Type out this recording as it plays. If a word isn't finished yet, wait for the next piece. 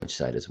which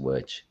side is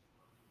which.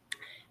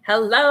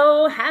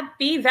 Hello,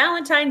 happy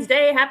Valentine's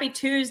Day, happy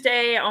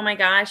Tuesday. Oh my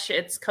gosh,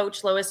 it's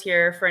Coach Lois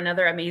here for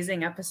another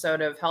amazing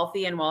episode of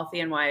Healthy and Wealthy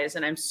and Wise.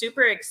 And I'm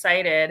super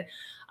excited.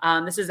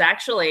 This is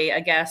actually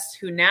a guest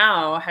who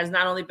now has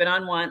not only been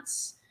on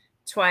once,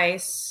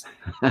 twice,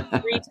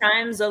 3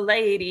 times a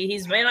lady.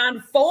 He's been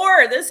on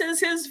 4. This is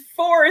his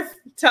 4th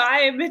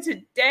time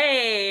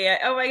today.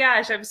 Oh my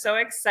gosh, I'm so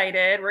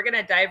excited. We're going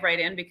to dive right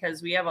in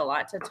because we have a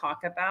lot to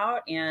talk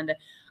about. And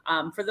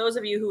for those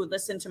of you who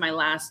listened to my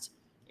last,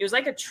 it was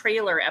like a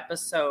trailer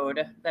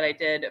episode that I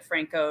did,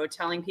 Franco,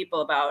 telling people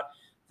about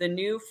the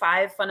new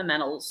 5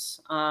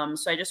 fundamentals.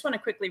 So I just want to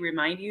quickly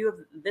remind you of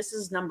this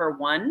is number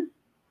 1.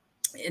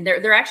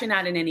 They're actually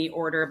not in any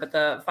order, but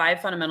the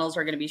 5 fundamentals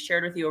are going to be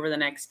shared with you over the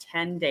next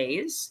 10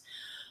 days,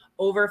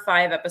 over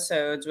 5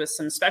 episodes with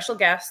some special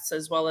guests,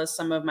 as well as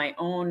some of my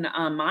own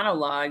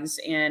monologues.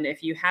 And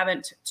if you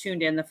haven't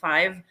tuned in, the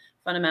 5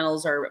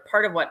 fundamentals are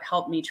part of what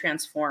helped me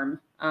transform,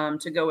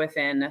 to go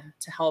within,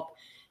 to help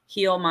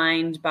heal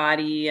mind,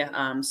 body,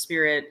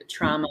 spirit,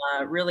 trauma,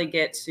 really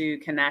get to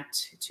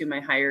connect to my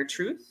higher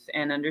truth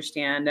and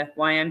understand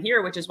why I'm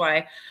here, which is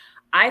why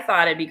I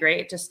thought it'd be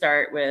great to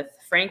start with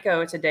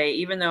Franco today,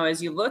 even though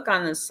as you look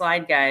on the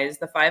slide, guys,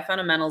 the 5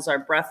 fundamentals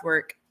are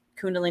breathwork,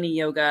 Kundalini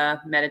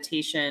yoga,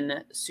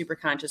 meditation,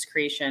 superconscious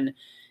creation.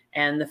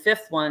 And the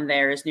 5th one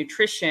there is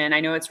nutrition. I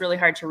know it's really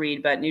hard to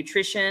read, but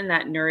nutrition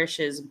that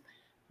nourishes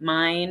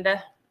mind,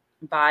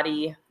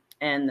 body,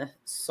 and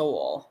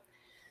soul.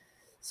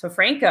 So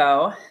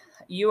Franco,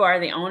 you are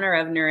the owner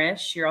of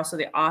Nourish. You're also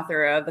the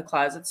author of The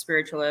Closet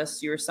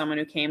Spiritualist. You were someone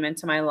who came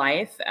into my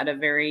life at a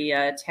very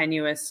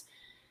tenuous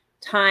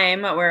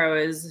time where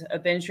I was a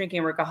binge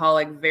drinking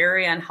workaholic,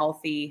 very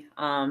unhealthy,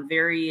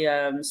 very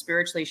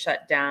spiritually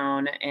shut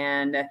down.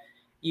 And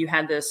you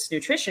had this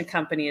nutrition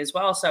company as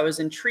well. So I was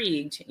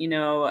intrigued,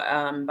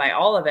 by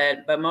all of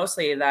it, but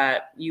mostly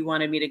that you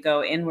wanted me to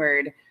go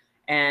inward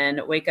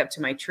and wake up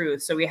to my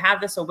truth. So we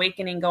have this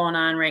awakening going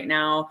on right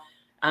now.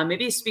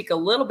 Maybe speak a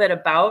little bit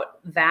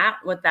about that,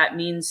 what that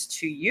means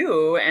to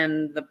you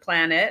and the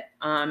planet.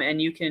 And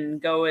you can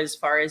go as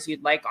far as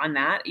you'd like on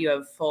that. You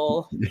have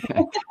full.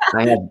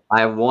 I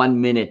have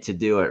 1 minute to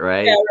do it,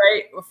 right? Yeah,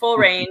 right. Full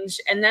range.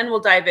 And then we'll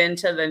dive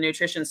into the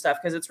nutrition stuff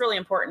because it's really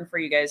important for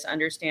you guys to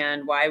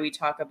understand why we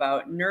talk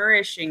about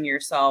nourishing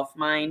yourself,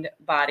 mind,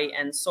 body,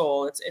 and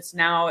soul.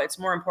 It's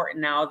more important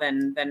now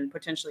than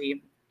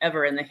potentially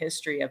ever in the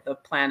history of the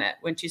planet.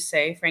 Wouldn't you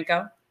say,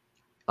 Franco?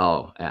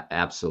 Oh,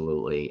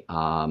 absolutely.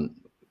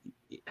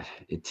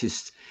 It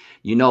just,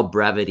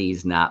 brevity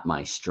is not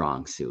my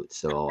strong suit,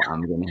 so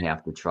I'm going to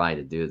have to try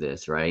to do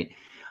this, right?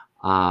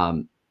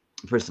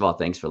 First of all,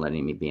 thanks for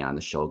letting me be on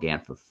the show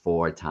again for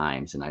 4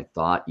 times. And I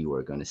thought you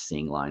were going to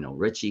sing Lionel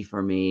Richie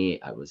for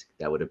me.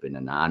 That would have been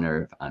an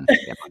honor on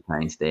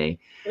Valentine's Day.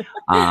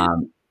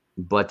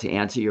 But to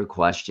answer your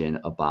question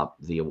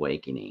about the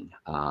awakening,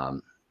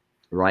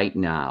 right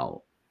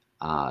now,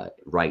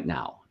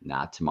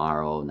 not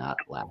tomorrow, not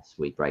last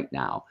week, right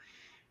now,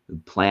 the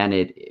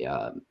planet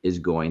is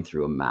going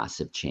through a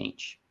massive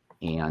change.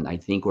 And I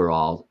think we're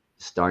all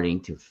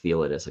starting to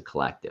feel it as a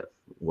collective.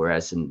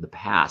 Whereas in the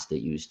past, it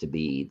used to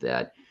be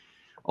that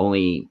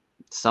only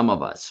some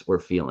of us were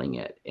feeling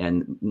it.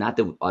 And not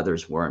that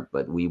others weren't,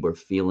 but we were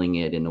feeling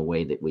it in a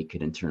way that we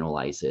could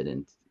internalize it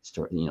and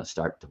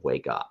start to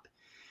wake up.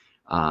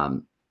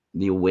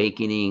 The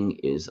awakening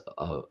is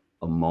a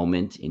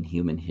moment in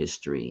human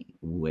history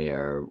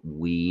where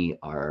we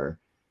are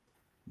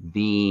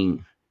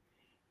being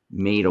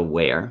made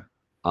aware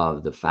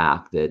of the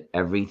fact that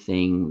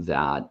everything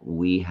that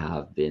we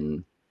have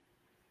been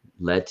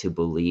led to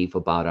believe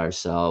about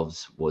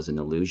ourselves was an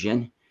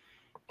illusion.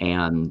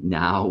 And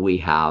now we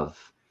have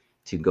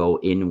to go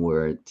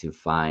inward to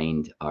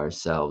find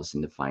ourselves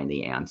and to find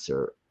the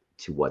answer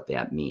to what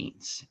that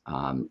means.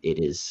 It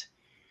is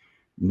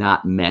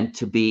not meant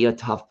to be a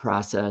tough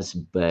process,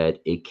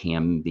 but it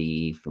can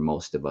be for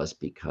most of us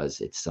because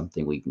it's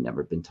something we've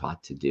never been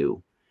taught to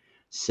do.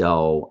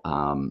 So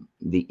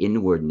the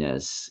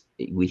inwardness,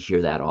 we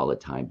hear that all the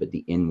time, but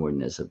the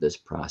inwardness of this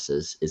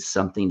process is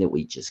something that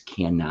we just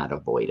cannot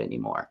avoid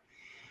anymore.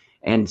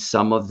 And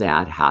some of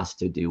that has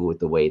to do with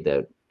the way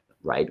that,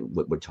 right,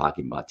 what we're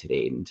talking about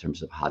today in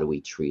terms of how do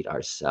we treat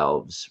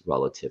ourselves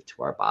relative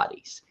to our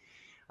bodies.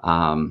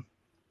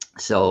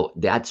 So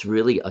that's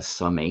really a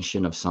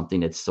summation of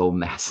something that's so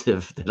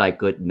massive that I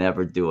could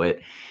never do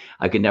it.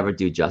 I could never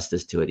do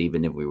justice to it,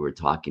 even if we were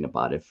talking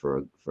about it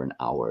for an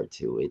hour or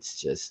two. It's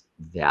just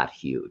that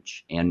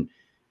huge. And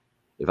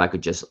if I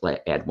could just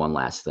add one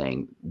last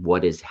thing,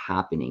 what is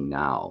happening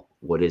now,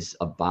 what is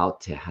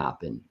about to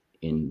happen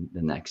in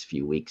the next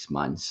few weeks,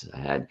 months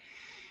ahead,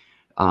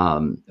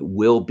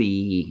 will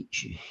be,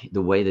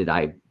 the way that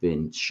I've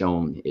been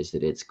shown is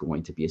that it's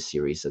going to be a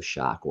series of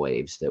shock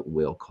waves that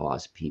will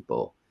cause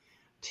people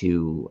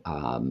to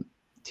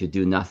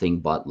do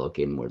nothing but look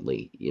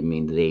inwardly. I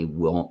mean,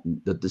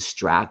 the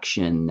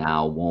distraction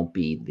now won't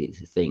be the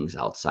things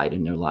outside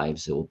in their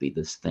lives. It will be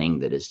this thing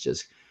that is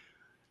just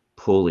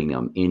pulling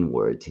them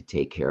inward to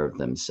take care of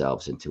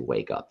themselves and to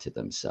wake up to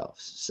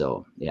themselves.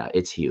 So yeah,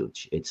 it's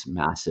huge. It's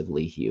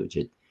massively huge.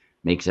 It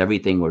makes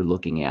everything we're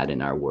looking at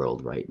in our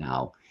world right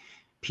now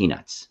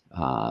peanuts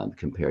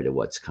compared to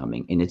what's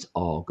coming. And it's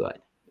all good.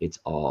 It's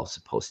all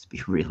supposed to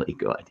be really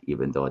good,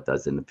 even though it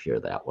doesn't appear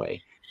that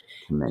way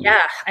to many.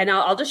 Yeah, and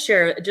I'll just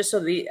share just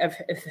so if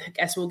I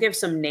guess we'll give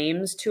some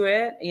names to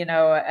it,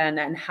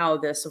 and how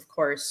this, of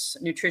course,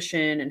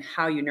 nutrition and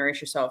how you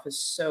nourish yourself is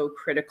so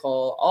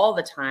critical all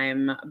the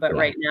time. But Yeah.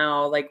 right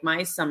now, like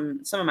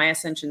some of my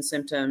ascension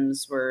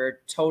symptoms were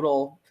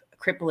total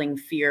crippling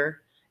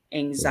fear, Yeah.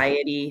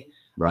 anxiety,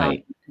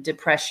 Right.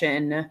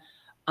 depression,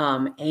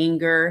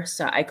 anger.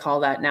 So I call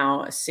that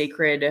now a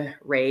sacred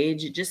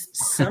rage. Just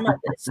some of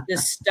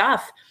this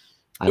stuff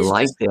I is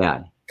like just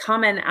that.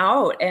 coming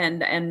out.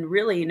 And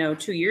really,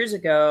 2 years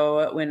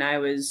ago, when I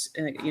was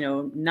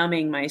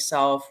numbing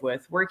myself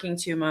with working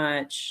too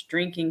much,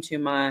 drinking too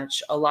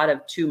much, a lot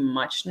of too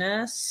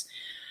muchness,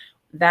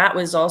 that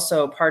was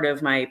also part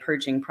of my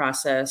purging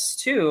process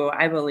too,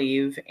 I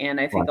believe. And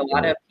I think Well, a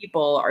lot of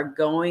people are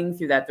going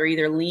through that. They're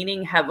either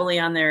leaning heavily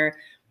on their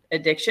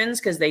addictions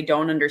because they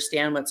don't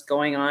understand what's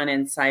going on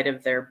inside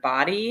of their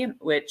body,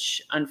 which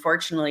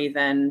unfortunately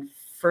then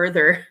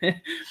further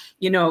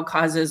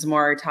causes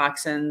more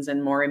toxins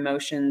and more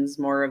emotions,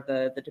 more of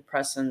the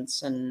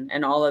depressants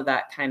and all of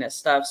that kind of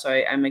stuff. So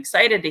I'm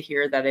excited to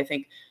hear that. I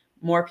think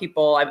more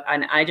people,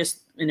 I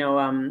just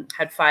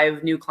had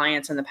 5 new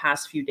clients in the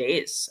past few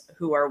days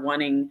who are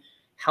wanting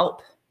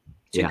help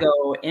to yeah.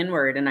 go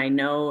inward, and I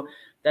know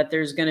that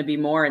there's going to be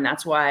more. And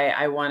that's why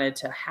I wanted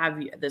to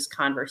have this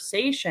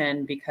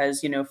conversation,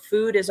 because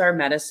food is our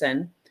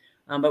medicine,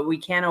 but we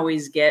can't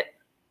always get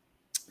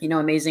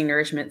amazing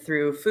nourishment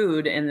through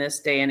food in this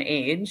day and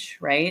age,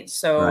 right?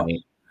 So Right.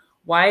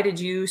 why did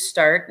you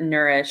start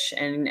Nourish,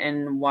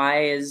 and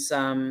why is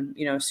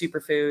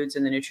superfoods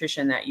and the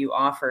nutrition that you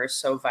offer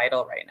so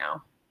vital right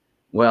now?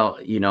 Well,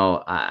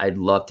 I'd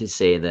love to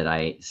say that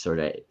I sort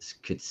of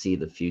could see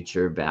the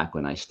future back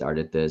when I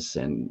started this,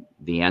 and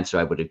the answer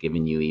I would have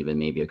given you even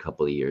maybe a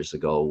couple of years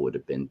ago would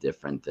have been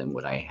different than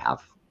what I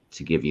have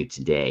to give you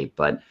today.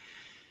 But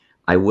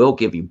I will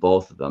give you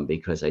both of them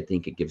because I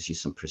think it gives you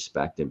some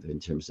perspective in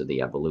terms of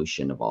the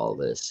evolution of all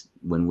this.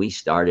 When we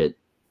started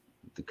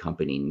the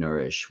company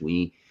Nourish,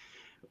 we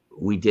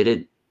did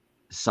it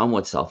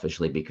somewhat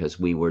selfishly because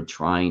we were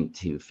trying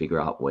to figure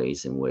out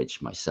ways in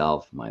which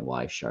myself, my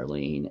wife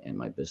Charlene, and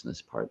my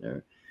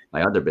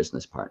other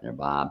business partner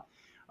Bob,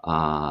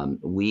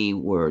 we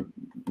were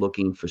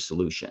looking for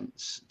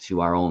solutions to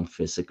our own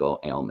physical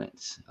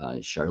ailments.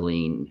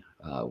 Charlene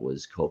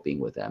was coping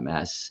with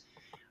MS.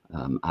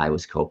 I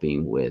was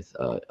coping with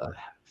a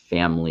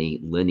family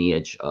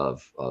lineage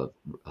of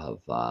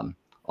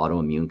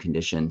autoimmune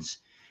conditions.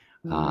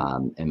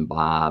 Mm. And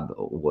Bob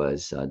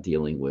was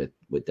dealing with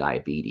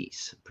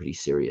diabetes, pretty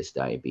serious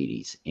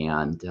diabetes.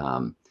 And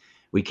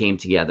we came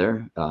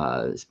together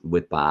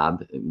with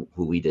Bob,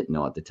 who we didn't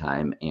know at the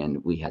time,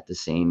 and we had the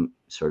same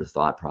sort of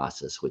thought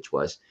process, which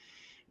was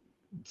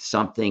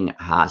something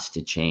has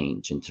to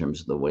change in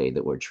terms of the way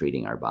that we're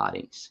treating our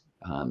bodies.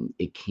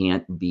 It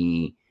can't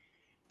be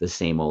the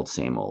same old,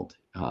 same old.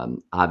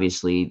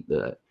 Obviously,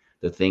 the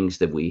things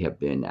that we have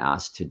been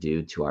asked to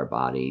do to our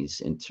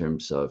bodies in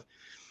terms of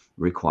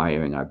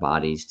requiring our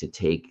bodies to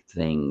take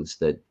things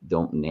that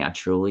don't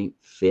naturally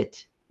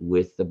fit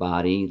with the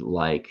body,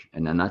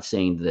 and I'm not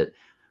saying that.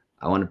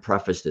 I want to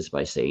preface this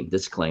by saying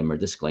disclaimer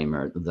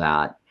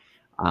that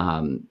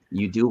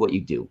you do what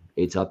you do.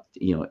 It's up,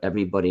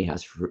 everybody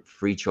has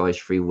free choice,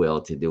 free will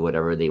to do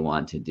whatever they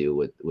want to do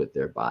with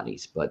their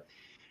bodies. But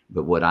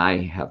what I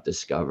have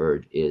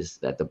discovered is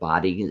that the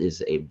body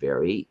is a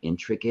very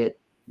intricate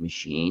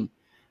machine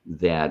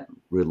that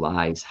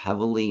relies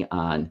heavily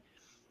on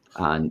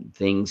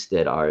things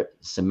that are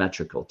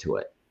symmetrical to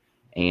it.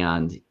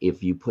 And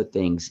if you put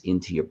things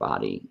into your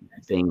body,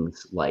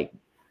 things like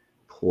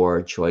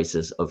poor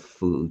choices of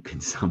food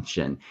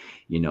consumption,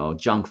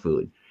 junk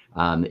food,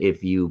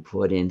 if you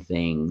put in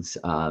things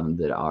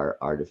that are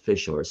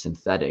artificial or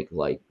synthetic,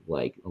 like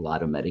a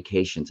lot of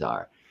medications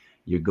are,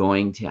 you're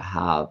going to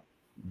have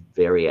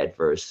very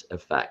adverse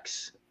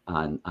effects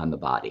on the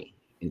body.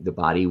 The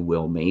body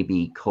will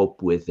maybe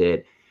cope with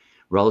it,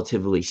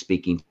 relatively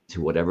speaking,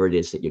 to whatever it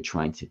is that you're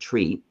trying to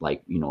treat,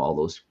 like all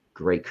those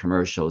great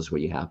commercials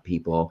where you have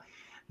people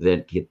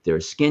that get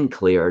their skin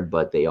cleared,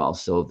 but they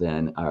also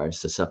then are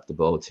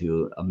susceptible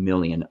to a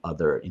million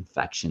other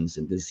infections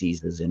and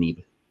diseases and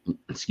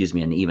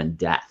even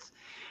death.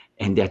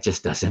 And that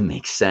just doesn't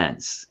make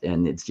sense.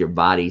 And it's your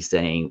body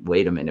saying,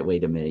 wait a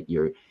minute,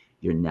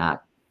 you're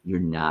not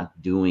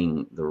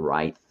doing the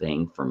right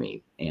thing for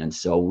me. And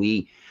so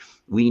we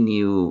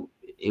knew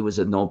it was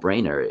a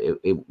no-brainer.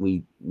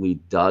 We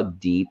dug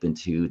deep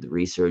into the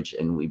research,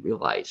 and we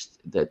realized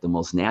that the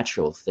most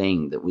natural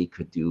thing that we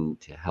could do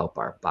to help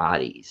our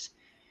bodies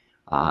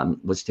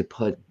was to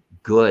put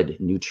good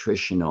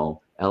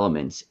nutritional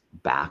elements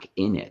back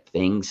in it,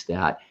 things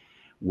that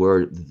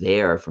were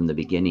there from the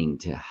beginning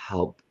to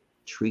help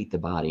treat the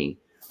body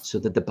so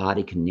that the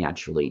body can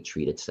naturally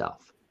treat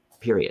itself.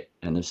 period.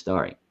 End of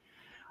story.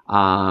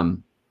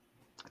 Um,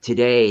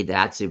 Today,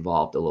 that's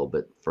evolved a little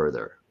bit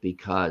further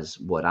because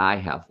what I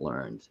have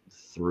learned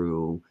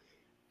through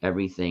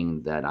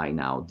everything that I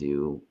now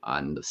do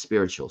on the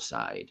spiritual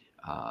side,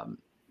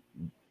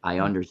 I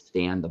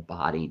understand the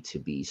body to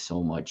be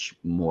so much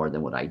more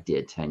than what I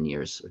did 10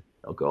 years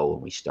ago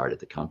when we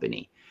started the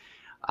company.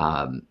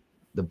 Um,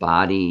 the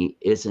body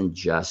isn't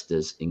just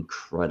this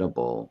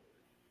incredible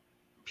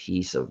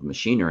piece of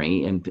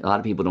machinery, and a lot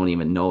of people don't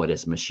even know it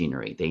as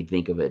machinery. They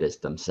think of it as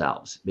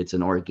themselves. It's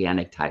an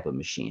organic type of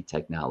machine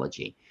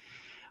technology.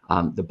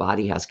 The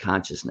body has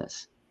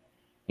consciousness,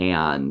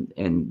 and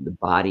the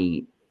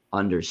body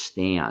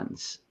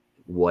understands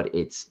what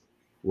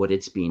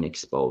it's being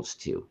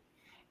exposed to.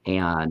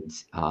 And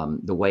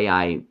the way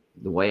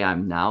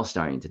I'm now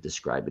starting to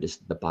describe it is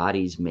the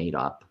body's made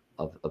up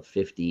of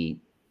 50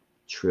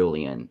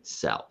 trillion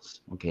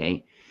cells.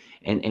 Okay.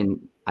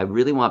 And I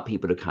really want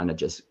people to kind of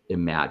just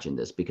imagine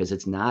this because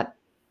it's not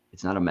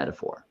a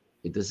metaphor.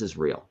 This is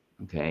real.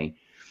 Okay.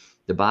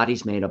 The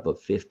body's made up of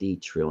 50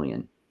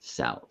 trillion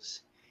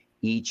cells.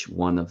 Each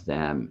one of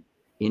them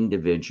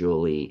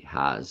individually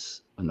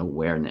has an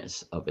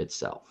awareness of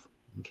itself.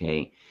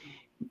 Okay.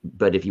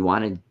 But if you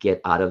want to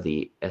get out of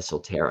the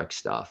esoteric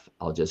stuff,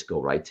 I'll just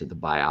go right to the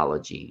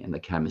biology and the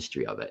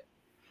chemistry of it.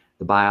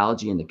 The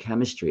biology and the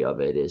chemistry of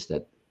it is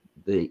that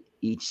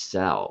each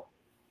cell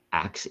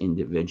acts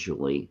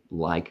individually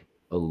like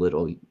a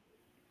little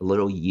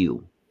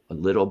you, a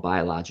little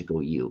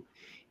biological you.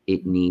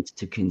 It needs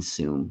to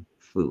consume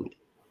food.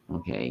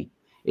 Okay.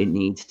 It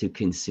needs to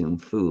consume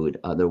food.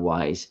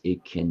 Otherwise,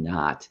 it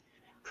cannot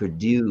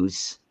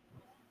produce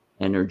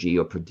energy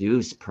or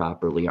produce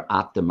properly or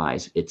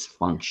optimize its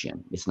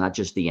function. It's not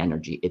just the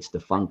energy, it's the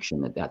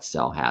function that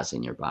cell has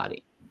in your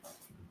body.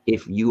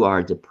 If you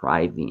are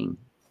depriving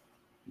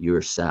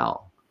your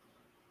cell,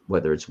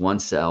 whether it's one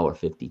cell or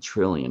 50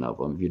 trillion of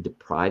them, you're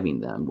depriving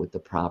them with the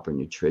proper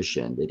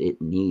nutrition that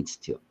it needs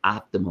to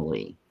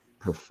optimally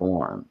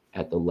perform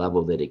at the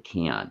level that it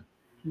can,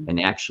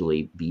 and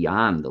actually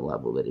beyond the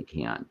level that it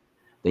can,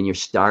 then you're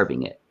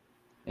starving it.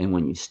 And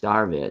when you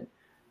starve it,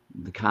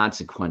 the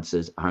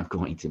consequences aren't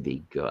going to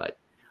be good.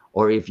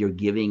 Or if you're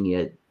giving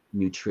it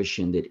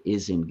nutrition that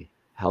isn't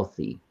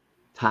healthy,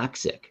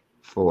 toxic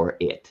for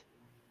it,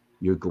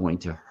 you're going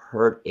to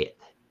hurt it.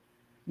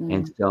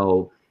 And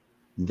so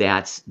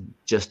that's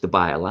just the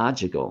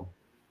biological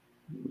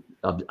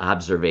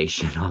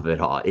observation of it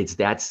all. It's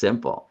that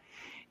simple.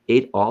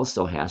 It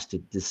also has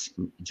to,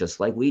 just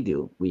like we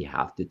do, we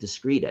have to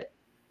discrete it.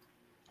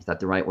 Is that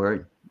the right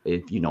word?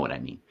 If you know what I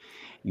mean.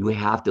 You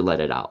have to let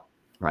it out,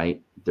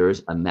 right?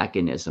 There's a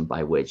mechanism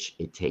by which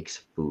it takes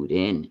food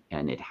in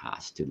and it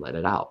has to let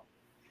it out.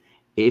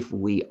 If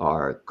we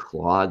are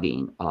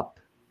clogging up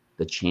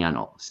the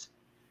channels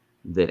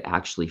that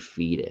actually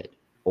feed it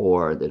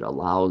or that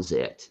allows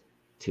it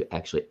to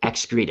actually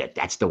excrete it,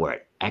 that's the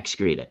word,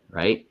 excrete it,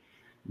 right?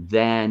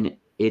 Then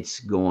it's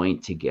going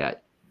to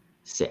get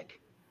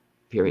sick,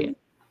 period.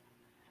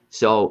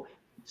 So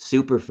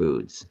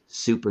superfoods,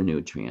 super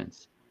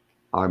nutrients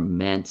are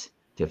meant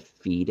to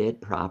feed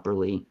it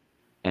properly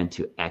and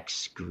to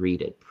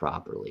excrete it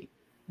properly.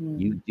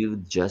 You do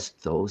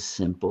just those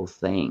simple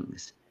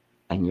things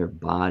and your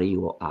body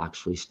will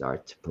actually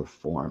start to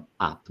perform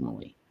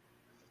optimally.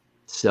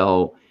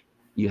 So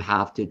you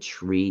have to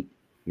treat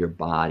your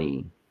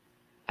body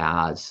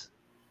as,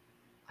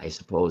 I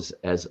suppose,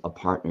 as a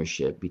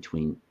partnership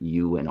between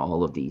you and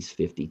all of these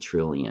 50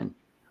 trillion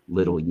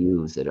little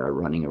yous that are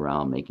running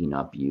around making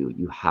up you.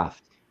 You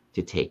have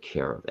to take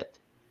care of it.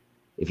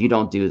 If you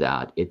don't do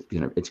that,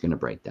 it's gonna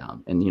break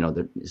down.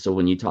 And so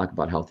when you talk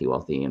about healthy,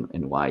 wealthy,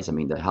 and wise, I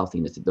mean the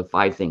healthiness, the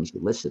 5 things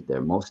you listed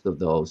there, most of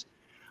those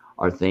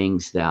are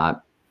things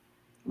that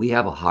we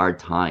have a hard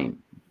time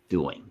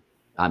doing.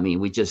 I mean,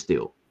 we just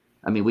do.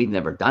 I mean, we've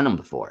never done them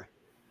before.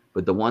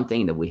 But the one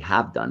thing that we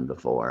have done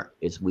before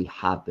is we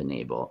have been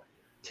able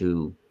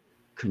to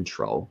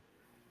control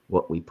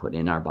what we put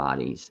in our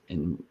bodies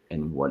and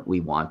what we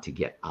want to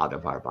get out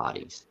of our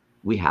bodies.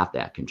 We have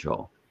that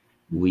control.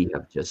 We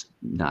have just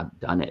not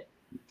done it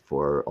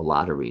for a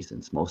lot of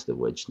reasons, most of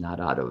which not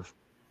out of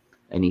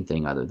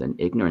anything other than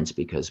ignorance,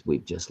 because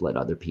we've just let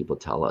other people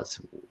tell us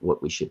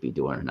what we should be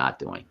doing or not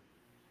doing.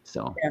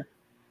 So yeah,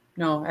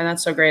 no, and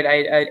that's so great.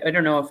 I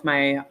don't know if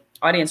my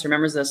audience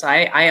remembers this.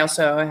 I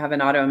also have an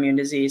autoimmune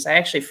disease. I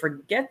actually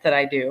forget that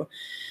I do.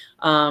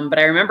 But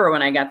I remember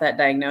when I got that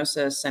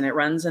diagnosis, and it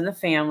runs in the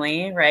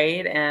family,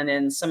 right? And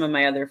in some of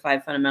my other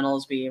 5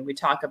 fundamentals, we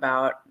talk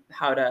about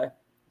how to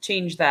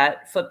change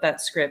that, flip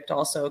that script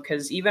also,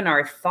 because even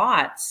our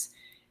thoughts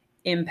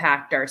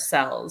impact our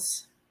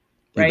cells,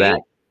 right? You bet.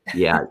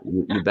 Yeah,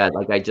 you bet.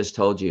 Like I just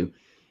told you,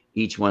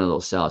 each one of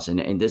those cells,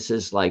 and this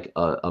is like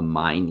a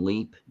mind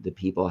leap that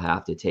people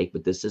have to take,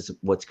 but this is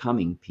what's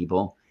coming,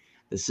 people.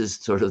 This is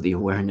sort of the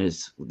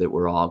awareness that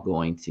we're all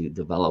going to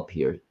develop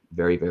here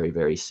very, very,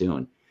 very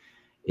soon,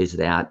 is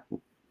that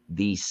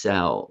these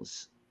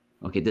cells,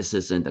 okay, this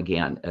isn't,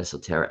 again,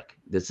 esoteric.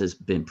 This has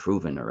been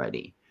proven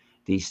already.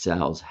 These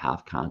cells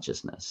have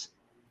consciousness.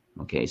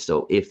 Okay,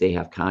 so if they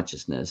have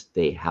consciousness,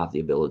 they have the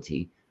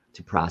ability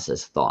to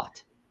process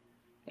thought.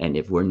 And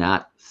if we're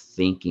not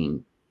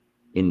thinking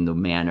in the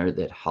manner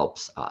that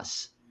helps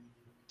us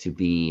to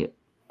be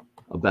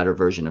a better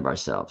version of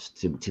ourselves,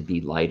 to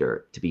be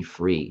lighter, to be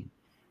free,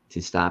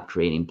 to stop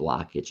creating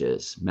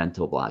blockages,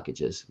 mental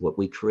blockages. What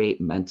we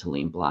create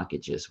mentally in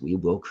blockages, we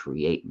will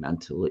create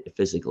mentally,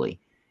 physically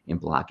in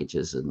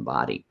blockages in the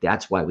body.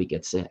 That's why we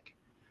get sick.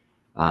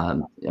 I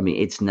mean,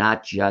 it's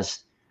not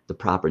just the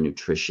proper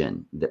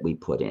nutrition that we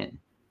put in.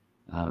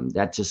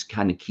 That just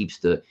kind of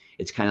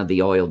it's kind of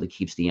the oil that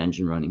keeps the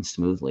engine running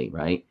smoothly,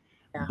 right?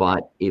 Yeah.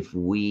 But if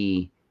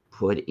we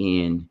put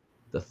in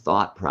the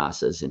thought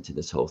process into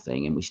this whole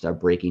thing and we start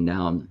breaking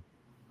down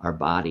our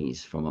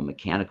bodies from a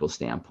mechanical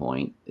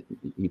standpoint,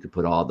 you could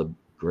put all the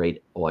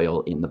great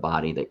oil in the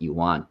body that you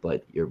want,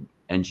 but your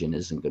engine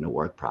isn't going to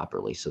work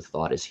properly. So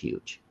thought is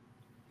huge.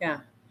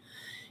 Yeah.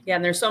 Yeah,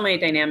 and there's so many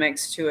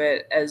dynamics to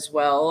it as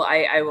well.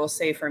 I will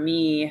say for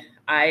me,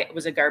 I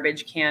was a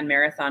garbage can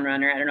marathon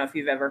runner. I don't know if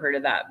you've ever heard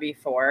of that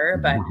before,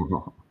 but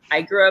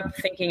I grew up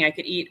thinking I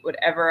could eat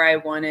whatever I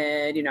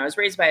wanted. You know, I was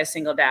raised by a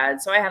single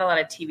dad, so I had a lot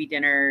of TV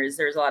dinners.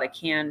 There was a lot of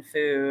canned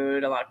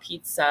food, a lot of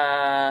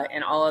pizza,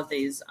 and all of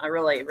these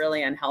really,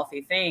 really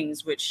unhealthy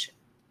things, which,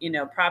 you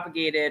know,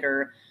 propagated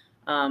or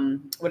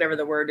whatever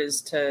the word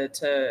is to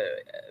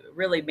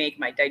really make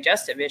my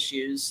digestive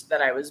issues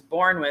that I was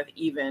born with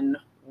even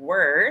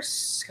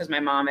worse because my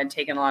mom had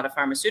taken a lot of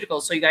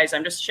pharmaceuticals. So you guys,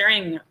 I'm just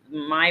sharing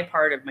my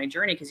part of my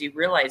journey because you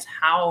realize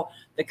how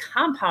the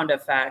compound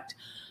effect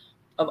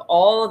of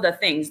all of the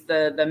things,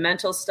 the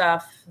mental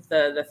stuff,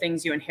 the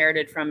things you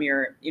inherited from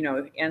your, you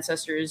know,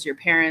 ancestors, your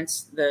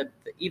parents,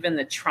 even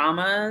the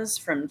traumas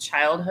from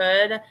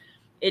childhood,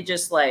 it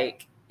just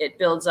like it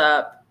builds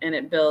up and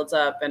it builds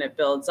up and it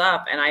builds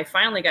up. And I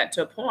finally got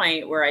to a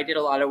point where I did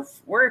a lot of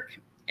work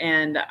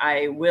and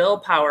I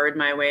willpowered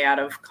my way out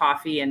of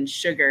coffee and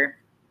sugar.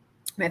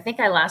 I think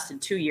I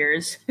lasted 2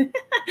 years.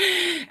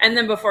 And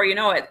then before you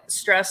know it,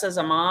 stress as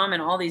a mom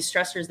and all these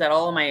stressors that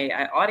all of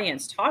my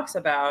audience talks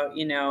about,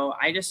 you know,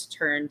 I just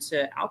turned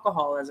to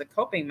alcohol as a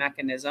coping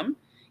mechanism,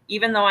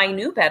 even though I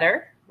knew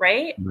better,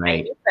 right? I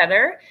Right. knew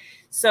better.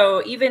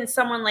 So even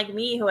someone like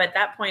me, who at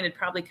that point had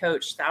probably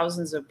coached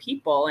thousands of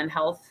people in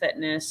health,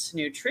 fitness,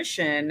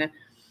 nutrition.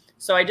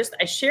 So I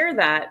share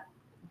that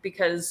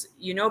because,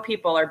 you know,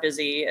 people are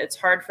busy. It's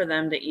hard for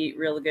them to eat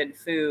really good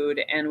food.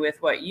 And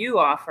with what you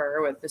offer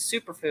with the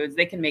superfoods,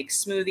 they can make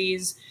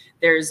smoothies.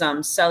 There's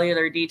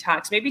cellular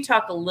detox. Maybe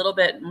talk a little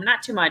bit,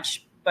 not too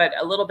much, but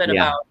a little bit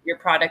Yeah. about your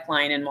product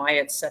line and why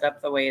it's set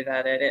up the way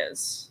that it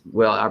is.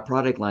 Well, our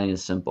product line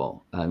is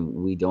simple.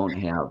 We don't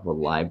have a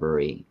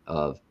library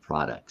of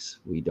products.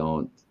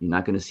 You're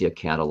not going to see a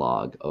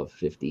catalog of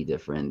 50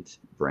 different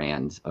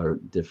brands or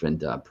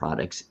different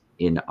products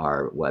in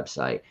our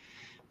website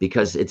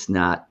because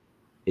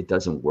it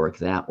doesn't work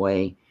that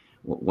way.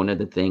 One of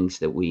the things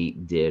that we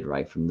did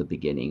right from the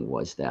beginning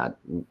was that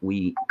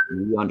we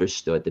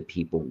understood that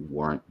people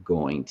weren't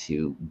going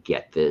to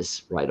get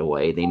this right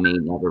away. They may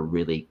never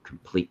really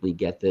completely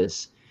get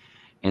this.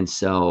 And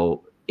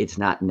so it's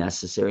not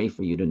necessary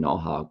for you to know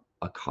how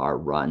a car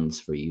runs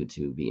for you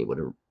to be able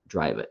to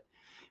drive it.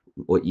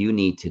 What you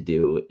need to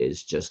do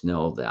is just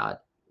know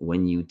that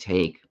when you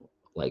take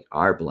like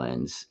our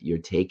blends, you're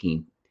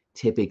taking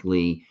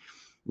typically,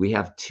 we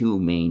have two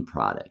main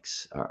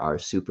products. Our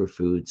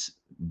superfoods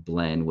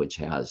blend, which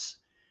has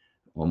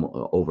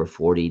over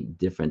 40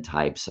 different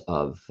types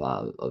of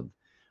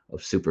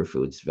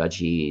superfoods,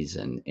 veggies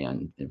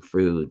and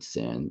fruits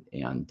and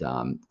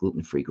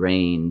gluten-free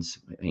grains,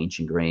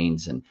 ancient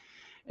grains,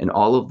 and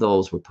all of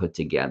those were put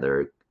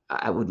together.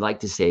 I would like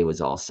to say it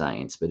was all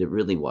science, but it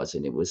really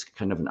wasn't. It was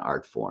kind of an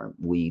art form.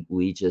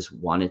 We just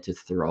wanted to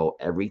throw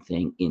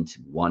everything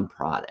into one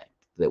product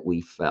that we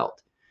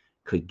felt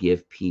could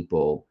give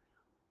people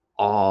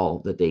all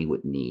that they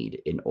would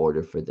need in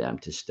order for them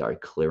to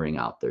start clearing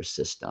out their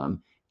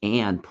system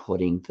and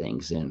putting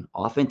things in.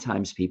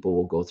 Oftentimes, people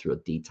will go through a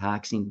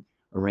detoxing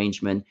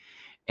arrangement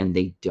and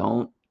they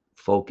don't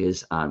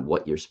focus on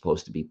what you're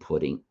supposed to be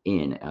putting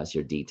in as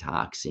you're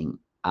detoxing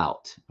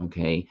out.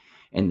 Okay.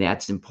 And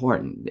that's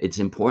important. It's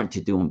important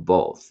to do them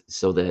both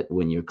so that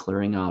when you're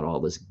clearing out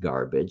all this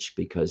garbage,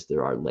 because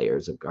there are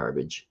layers of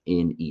garbage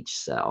in each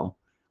cell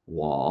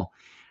wall,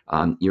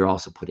 you're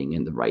also putting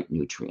in the right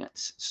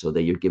nutrients so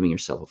that you're giving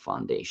yourself a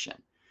foundation.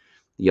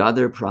 The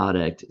other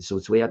product, so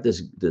we have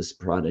this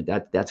product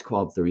that's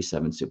called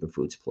 37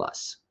 Superfoods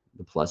Plus.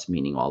 The plus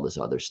meaning all this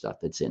other stuff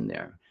that's in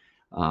there.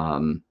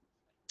 And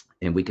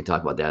we could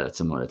talk about that at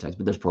some other times,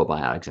 but there's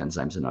probiotics,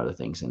 enzymes, and other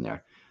things in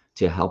there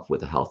to help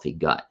with a healthy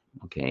gut.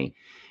 Okay.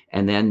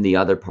 And then the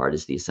other part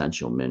is the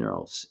essential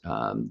minerals.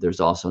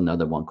 There's also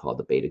another one called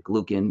the beta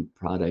glucan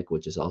product,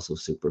 which is also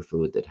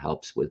superfood that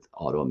helps with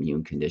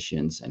autoimmune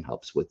conditions and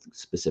helps with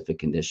specific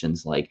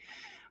conditions like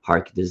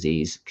heart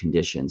disease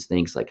conditions,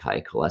 things like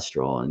high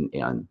cholesterol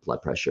and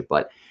blood pressure.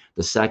 But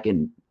the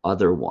second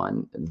other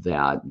one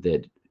that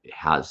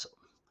has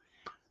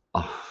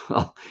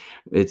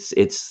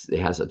it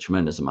has a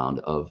tremendous amount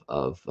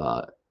of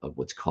of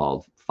what's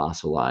called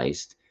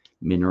fossilized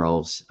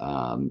minerals,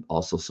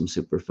 also some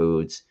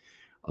superfoods,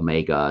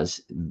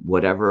 omegas,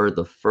 whatever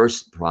the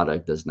first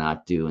product does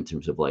not do in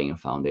terms of laying a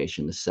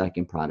foundation, the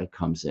second product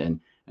comes in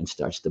and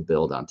starts to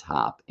build on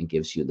top and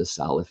gives you the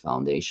solid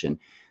foundation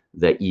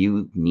that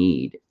you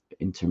need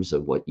in terms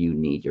of what you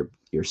need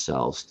your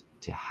cells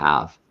to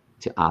have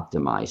to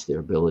optimize their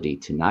ability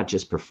to not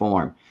just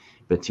perform,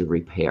 but to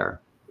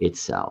repair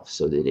itself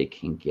so that it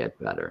can get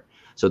better.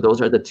 So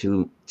those are the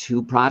two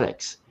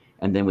products.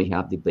 And then we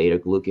have the beta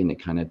glucan that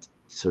kind of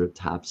sort of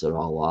tops it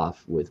all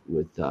off with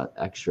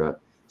extra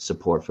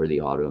support for the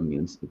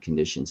autoimmune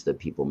conditions that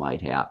people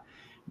might have.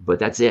 But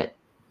that's it.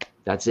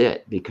 That's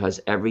it, because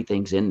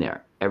everything's in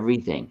there.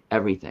 Everything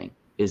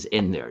is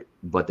in there,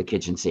 but the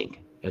kitchen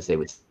sink, as they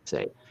would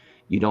say.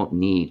 You don't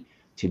need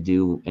to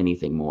do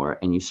anything more,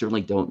 and you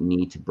certainly don't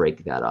need to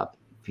break that up.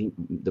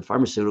 The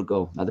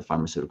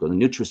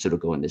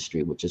nutraceutical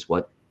industry, which is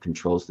what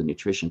controls the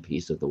nutrition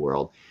piece of the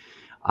world,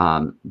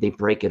 they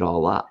break it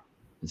all up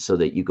so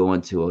that you go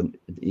into a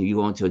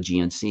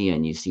GNC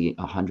and you see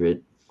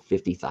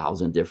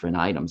 150,000 different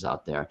items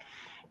out there.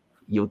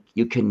 You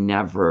can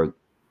never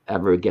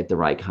ever get the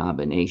right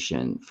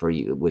combination for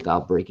you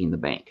without breaking the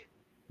bank.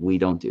 We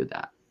don't do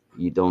that.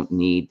 You don't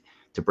need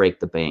to break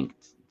the bank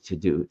to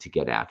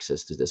get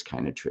access to this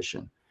kind of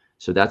nutrition.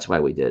 So that's why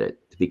we did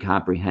it, to be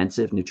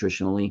comprehensive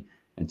nutritionally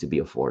and to be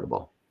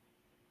affordable.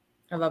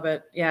 I love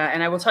it. Yeah.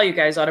 And I will tell you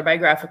guys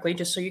autobiographically,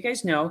 just so you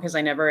guys know, because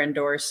I never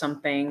endorse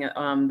something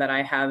that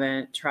I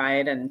haven't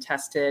tried and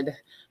tested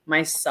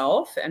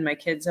myself. And my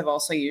kids have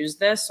also used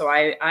this. So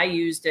I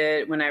used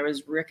it when I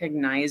was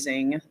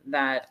recognizing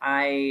that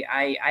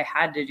I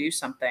had to do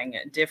something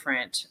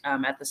different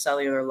at the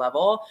cellular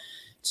level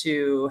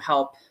to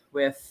help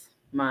with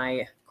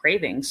my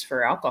cravings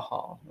for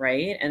alcohol,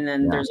 right? And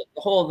then there's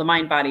the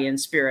mind, body, and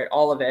spirit,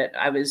 all of it.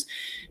 I was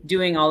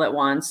doing all at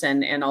once.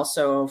 And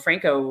also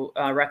Franco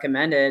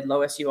recommended,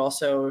 Lois, you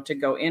also to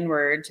go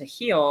inward to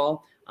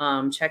heal.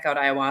 Check out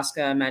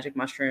ayahuasca, magic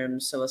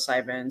mushrooms,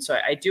 psilocybin. So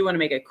I do want to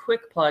make a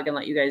quick plug and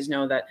let you guys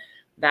know that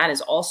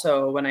is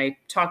also, when I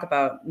talk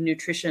about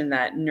nutrition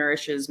that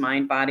nourishes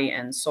mind, body,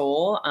 and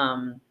soul.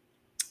 And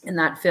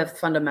that fifth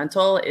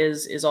fundamental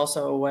is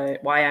also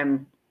why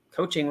I'm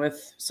coaching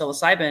with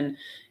psilocybin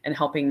and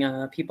helping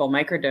people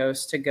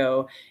microdose to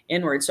go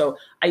inward. So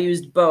I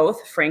used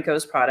both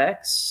Franco's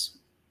products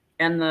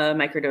and the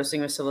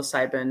microdosing with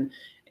psilocybin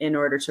in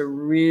order to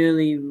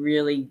really,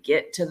 really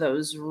get to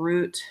those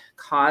root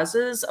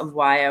causes of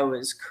why I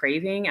was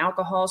craving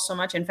alcohol so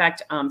much. In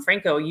fact,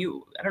 Franco,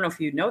 I don't know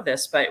if you know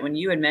this, but when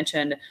you had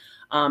mentioned,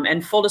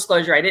 and full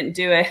disclosure, I didn't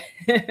do it,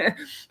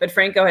 but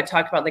Franco had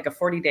talked about like a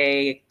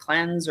 40-day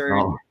cleanse or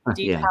detox.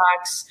 Yeah.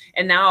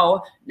 And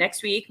now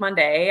next week,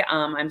 Monday,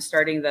 I'm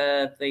starting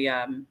the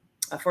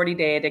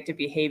 40-day addictive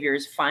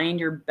behaviors, find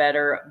your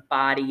better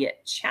body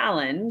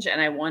challenge. And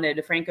I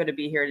wanted Franco to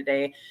be here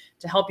today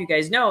to help you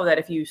guys know that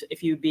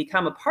if you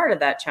become a part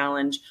of that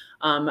challenge,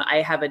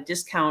 I have a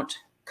discount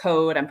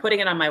code. I'm putting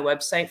it on my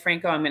website,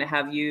 Franco. I'm going to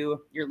have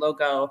your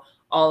logo.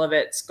 All of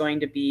it's going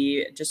to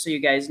be, just so you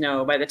guys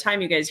know, by the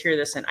time you guys hear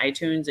this in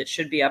iTunes, it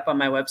should be up on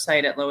my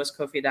website at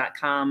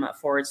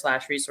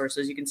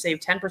loiscoffey.com/resources. You can save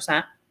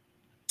 10%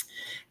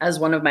 as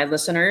one of my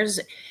listeners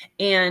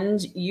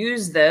and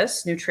use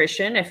this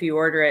nutrition. If you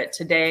order it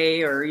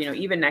today or,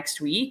 even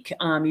next week,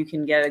 you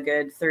can get a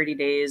good 30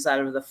 days out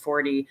of the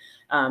 40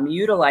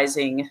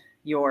 utilizing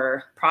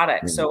your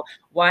product. Mm-hmm. So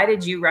why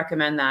did you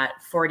recommend that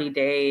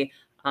 40-day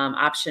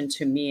option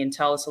to me, and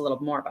tell us a little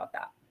more about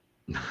that?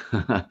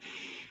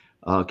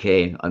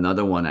 Okay,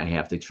 another one I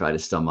have to try to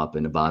sum up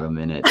in about a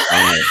minute.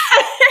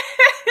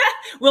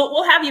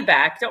 We'll have you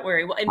back. Don't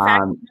worry. Well, in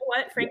fact, you know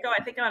what, Franco?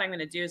 I think what I'm going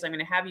to do is I'm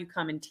going to have you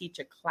come and teach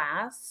a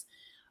class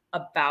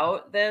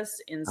about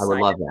this inside. I would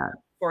love that.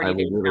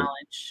 40-day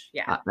challenge.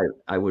 Yeah,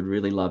 I would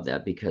really love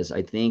that, because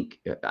I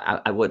think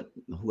I would.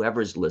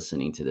 Whoever's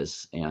listening to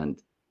this,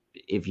 and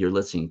if you're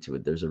listening to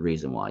it, there's a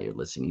reason why you're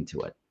listening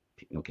to it.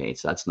 Okay,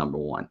 so that's number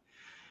one.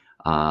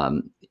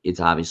 It's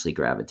obviously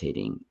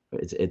gravitating.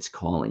 It's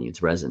calling you.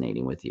 It's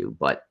resonating with you.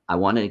 But I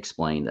want to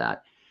explain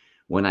that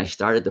when I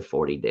started the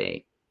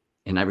 40-day.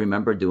 And I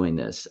remember doing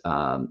this,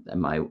 and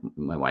my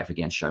wife,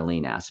 again,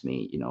 Charlene, asked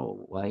me,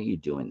 why are you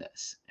doing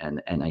this?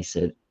 And I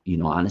said,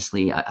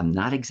 honestly, I'm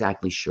not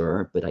exactly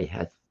sure, but I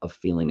had a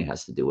feeling it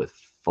has to do with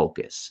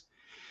focus.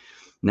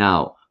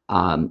 Now,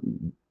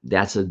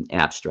 that's an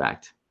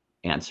abstract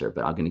answer,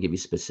 but I'm going to give you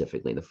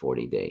specifically the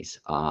 40 days.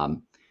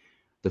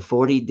 The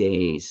 40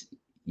 days,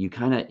 it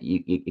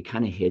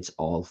kind of hits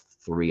all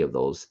three of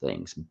those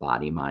things: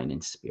 body, mind,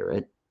 and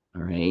spirit.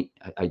 All right.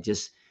 I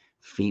just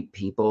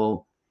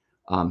people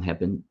have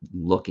been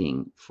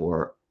looking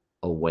for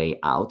a way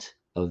out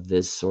of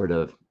this sort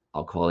of,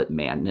 I'll call it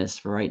madness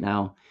for right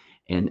now.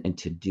 And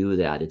to do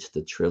that, it's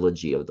the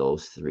trilogy of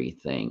those three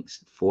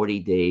things: 40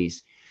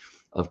 days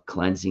of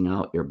cleansing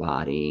out your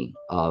body,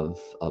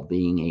 of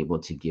being able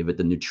to give it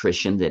the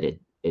nutrition that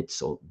it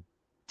so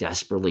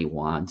desperately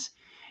wants.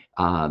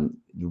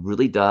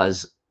 Really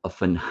does a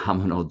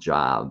phenomenal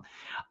job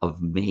of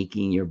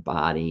making your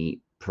body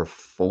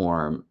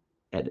perform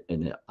at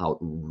an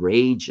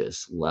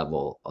outrageous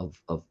level of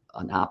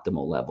an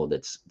optimal level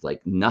that's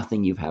like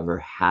nothing you've ever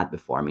had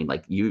before. I mean,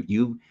 like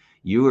you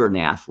are an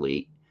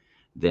athlete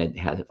that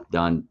have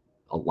done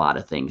a lot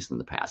of things in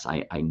the past.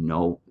 I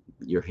know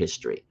your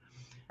history.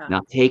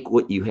 Now take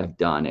what you have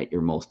done at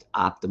your most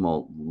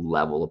optimal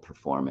level of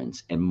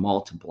performance and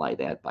multiply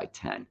that by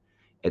 10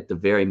 at the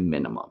very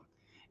minimum.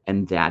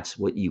 And that's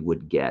what you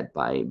would get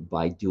by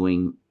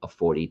doing a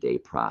 40-day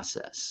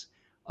process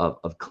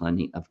of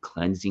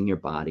cleansing your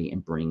body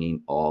and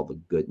bringing all the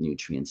good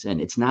nutrients in.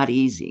 It's not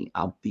easy.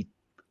 I'll be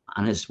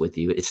honest with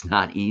you. It's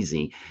not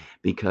easy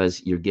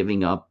because you're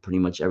giving up pretty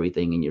much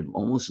everything and you're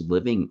almost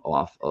living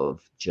off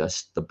of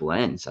just the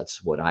blends.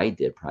 That's what I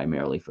did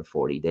primarily for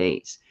 40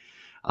 days.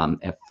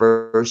 At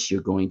first, you're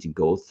going to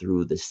go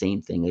through the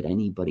same thing that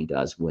anybody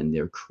does when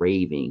they're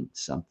craving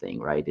something,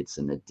 right? It's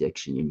an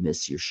addiction. You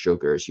miss your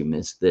sugars, you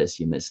miss this,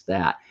 you miss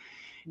that.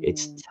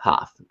 It's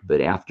tough, but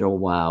after a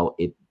while,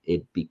 it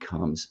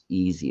becomes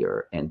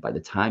easier. And by the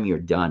time you're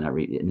done,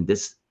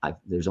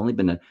 there's only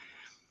been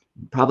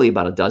probably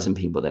about a dozen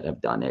people that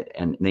have done it,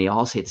 and they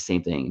all say the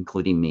same thing,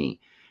 including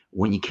me.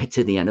 When you get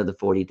to the end of the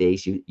 40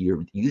 days,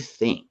 you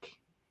think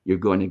you're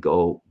going to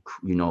go,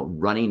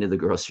 running to the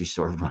grocery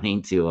store,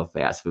 running to a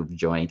fast food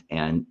joint,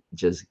 and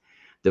just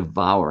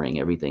devouring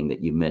everything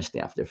that you missed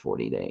after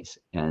 40 days.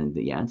 And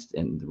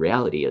the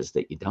reality is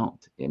that you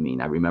don't. I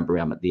mean, I remember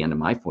at the end of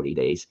my 40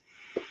 days,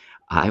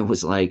 I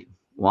was like,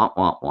 wah,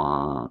 wah,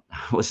 wah.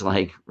 I was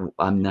like,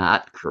 I'm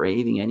not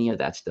craving any of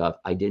that stuff.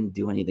 I didn't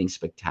do anything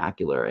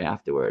spectacular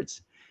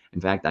afterwards.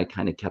 In fact, I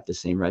kind of kept the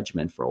same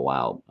regimen for a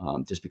while,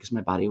 just because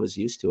my body was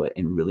used to it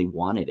and really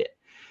wanted it.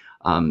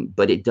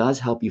 But it does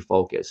help you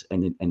focus,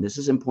 and this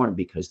is important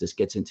because this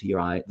gets into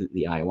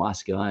the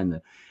ayahuasca and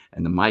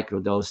the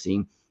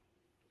microdosing.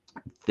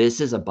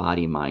 This is a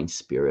body, mind,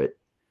 spirit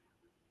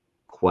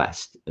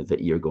quest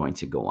that you're going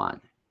to go on.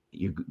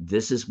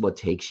 This is what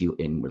takes you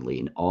inwardly,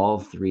 and all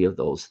three of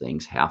those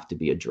things have to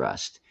be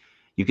addressed.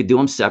 You could do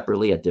them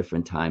separately at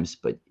different times,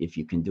 but if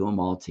you can do them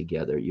all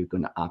together, you're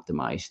going to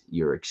optimize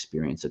your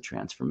experience of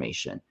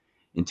transformation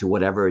into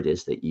whatever it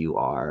is that you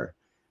are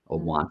or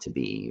want to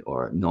be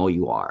or know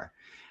you are.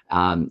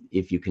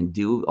 If you can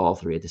do all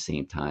three at the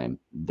same time,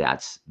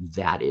 that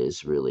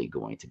is really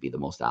going to be the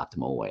most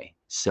optimal way.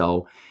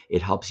 So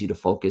it helps you to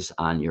focus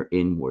on your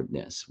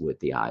inwardness with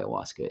the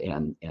ayahuasca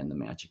and the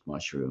magic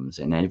mushrooms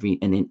and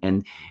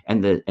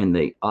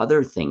the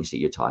other things that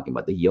you're talking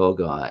about, the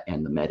yoga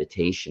and the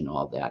meditation,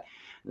 all that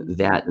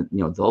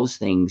those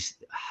things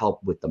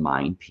help with the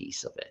mind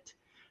piece of it.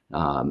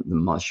 The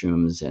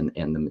mushrooms and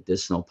the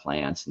medicinal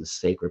plants and the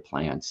sacred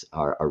plants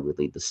are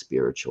really the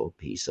spiritual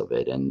piece of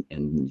it, and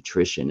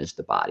nutrition is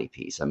the body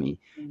piece. I mean,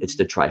 it's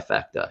the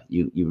trifecta.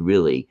 You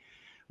really,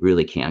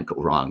 really can't go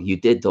wrong. You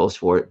do those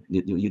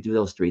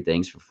three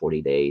things for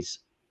 40 days.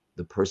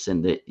 The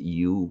person that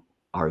you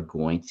are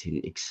going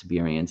to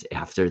experience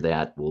after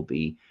that will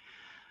be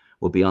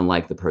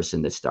unlike the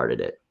person that started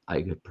it.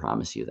 I could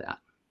promise you that.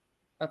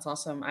 That's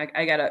awesome.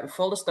 I got a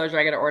full disclosure.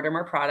 I got to order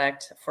more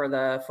product for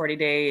the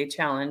 40-day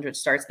challenge, which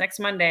starts next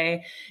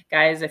Monday.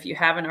 Guys, if you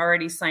haven't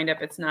already signed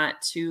up, it's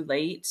not too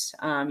late.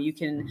 You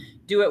can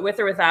do it with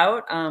or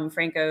without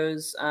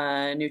Franco's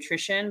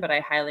nutrition, but I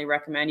highly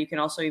recommend. You can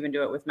also even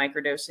do it with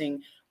microdosing,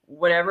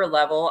 whatever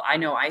level. I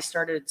know I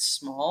started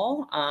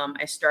small.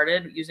 I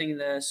started using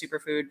the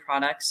superfood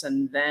products,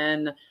 and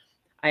then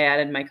I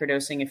added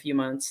microdosing a few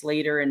months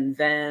later, and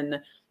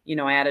then,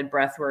 I added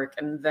breath work,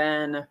 and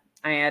then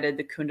I added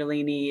the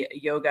Kundalini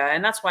yoga.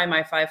 And that's why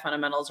my 5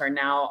 fundamentals are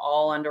now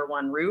all under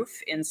one roof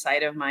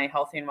inside of my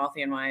Healthy and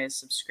Wealthy and Wise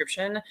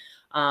subscription.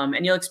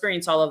 And you'll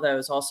experience all of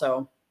those.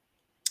 Also,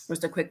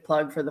 just a quick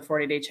plug for the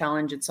 40-day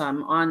challenge. It's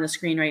on the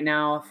screen right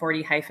now,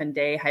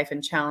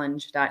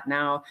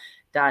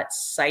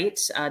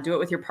 40-day-challenge.now.site. Do it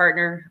with your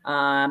partner.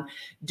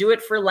 Do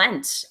it for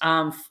Lent.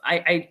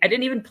 I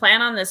didn't even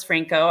plan on this,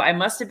 Franco. I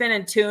must have been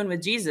in tune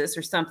with Jesus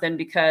or something,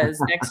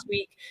 because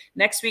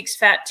next week's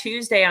Fat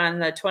Tuesday on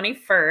the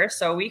 21st.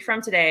 So a week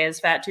from today is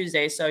Fat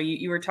Tuesday. So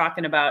you were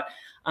talking about,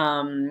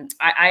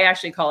 I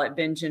actually call it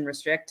binge and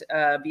restrict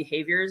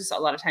behaviors. A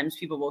lot of times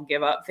people will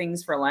give up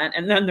things for Lent,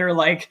 and then they're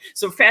like,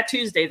 so Fat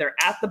Tuesday, they're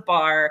at the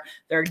bar,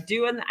 they're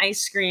doing the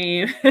ice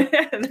cream,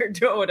 and they're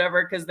doing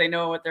whatever because they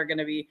know what they're going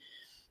to be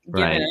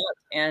giving up.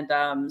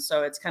 And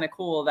so it's kind of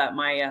cool that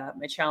my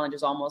challenge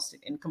is almost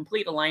in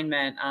complete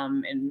alignment.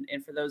 And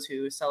for those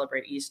who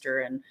celebrate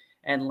Easter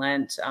and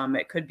Lent,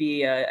 it could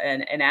be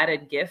an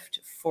added gift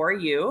for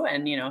you.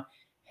 And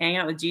hang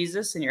out with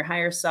Jesus and your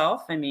higher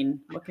self. I mean,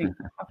 how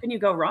can you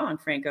go wrong,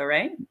 Franco,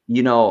 right?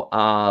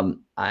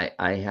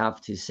 I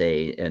have to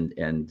say,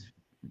 and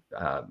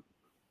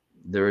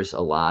there's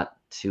a lot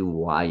to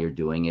why you're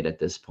doing it at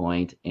this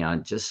point.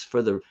 And just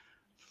for the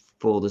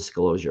full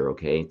disclosure,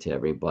 okay, to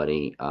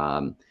everybody,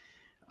 this,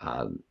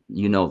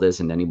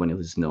 and anyone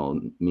who's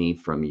known me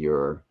from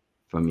your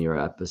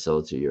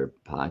episodes or your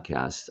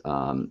podcast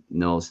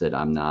knows that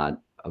I'm not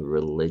a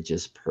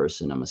religious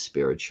person. I'm a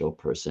spiritual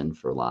person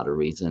for a lot of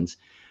reasons.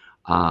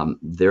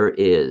 There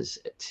is,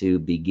 to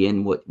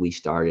begin what we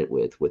started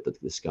with the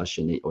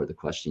discussion or the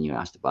question you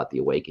asked about the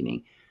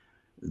awakening,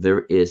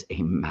 there is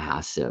a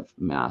massive,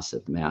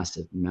 massive,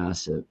 massive,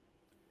 massive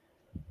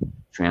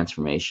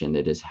transformation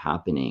that is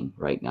happening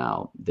right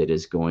now that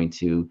is going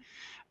to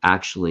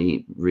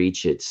actually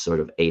reach its sort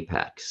of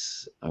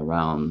apex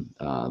around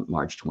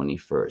March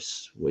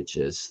 21st, which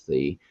is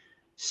the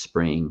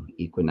spring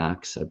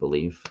equinox, I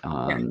believe.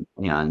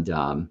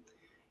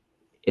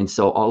 And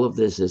so all of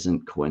this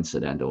isn't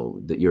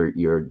coincidental. That your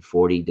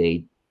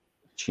 40-day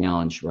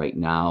challenge right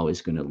now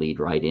is going to lead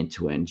right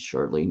into it, and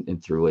shortly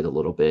and through it a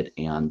little bit.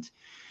 And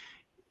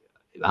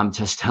I'm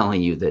just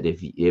telling you that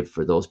if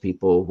for those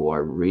people who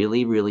are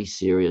really, really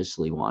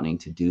seriously wanting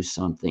to do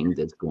something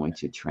that's going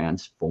to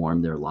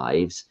transform their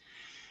lives,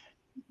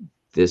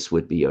 this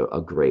would be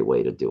a great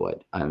way to do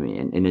it. I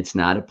mean, and it's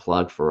not a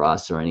plug for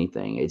us or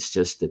anything. It's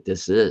just that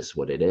this is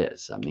what it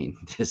is. I mean,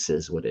 this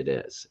is what it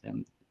is.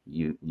 And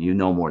you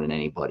know more than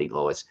anybody,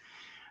 Lois,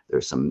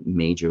 there's some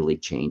major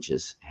league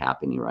changes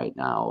happening right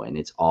now, and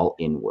it's all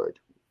inward.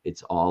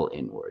 It's all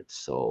inward.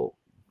 So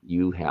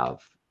you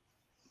have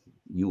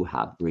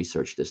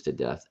researched this to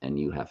death, and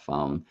you have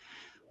found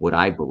what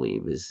I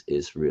believe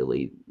is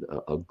really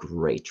a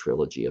great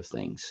trilogy of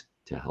things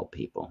to help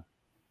people.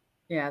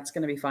 Yeah, it's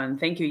going to be fun.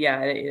 Thank you.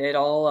 Yeah, it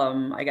all,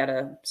 I got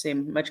to say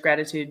much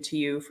gratitude to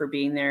you for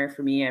being there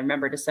for me. I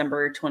remember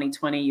December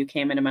 2020, you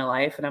came into my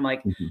life and I'm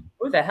like,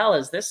 who the hell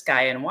is this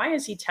guy? And why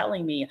is he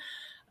telling me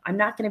I'm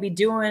not going to be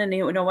doing,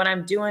 what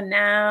I'm doing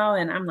now?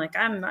 And I'm like,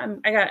 I'm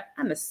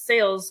a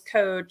sales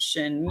coach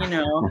and,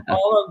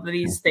 all of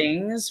these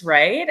things.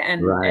 Right.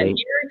 And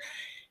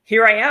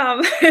here I am.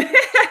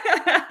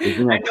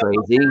 Isn't that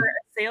crazy?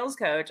 Sales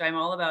coach. I'm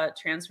all about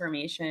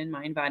transformation,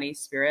 mind, body,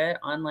 spirit,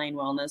 online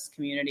wellness,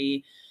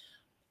 community,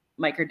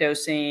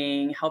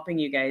 microdosing, helping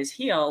you guys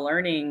heal,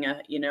 learning.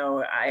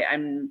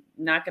 I'm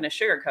not going to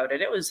sugarcoat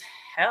it. It was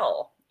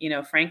hell.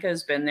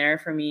 Franco's been there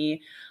for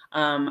me.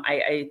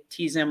 I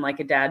tease him like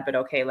a dad, but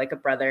okay, like a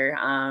brother.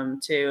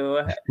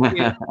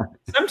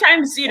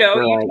 Sometimes, you told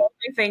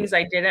me things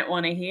I didn't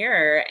want to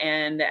hear,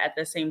 and at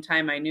the same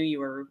time, I knew you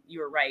were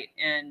right.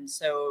 And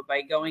so,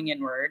 by going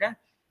inward,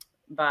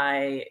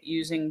 by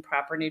using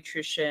proper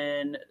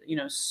nutrition,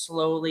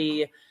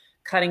 slowly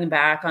cutting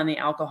back on the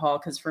alcohol,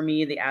 because for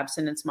me, the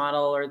abstinence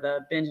model or the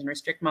binge and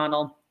restrict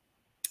model,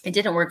 it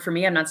didn't work for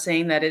me. I'm not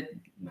saying that it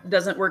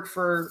doesn't work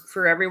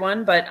for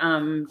everyone, but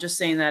just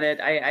saying that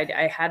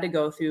I had to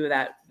go through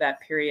that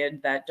period,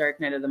 that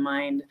dark night of the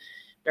mind,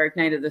 dark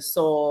night of the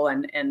soul,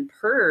 and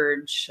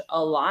purge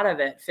a lot of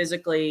it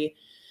physically,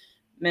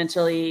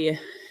 mentally,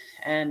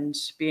 and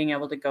being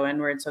able to go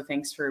inward. So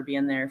thanks for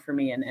being there for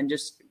me, and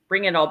just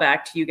bring it all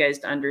back to you guys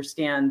to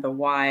understand the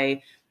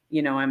why.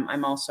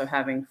 I'm also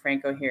having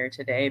Franco here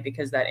today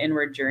because that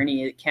inward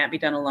journey, it can't be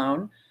done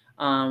alone.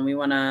 We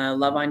want to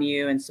love on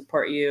you and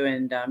support you.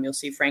 And you'll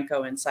see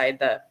Franco inside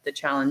the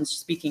challenge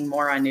speaking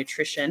more on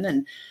nutrition.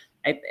 And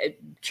I'm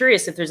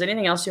curious if there's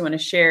anything else you want to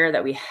share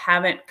that we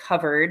haven't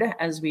covered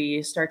as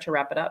we start to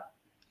wrap it up.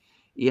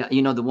 Yeah,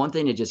 the one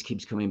thing that just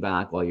keeps coming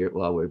back while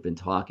we've been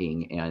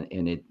talking,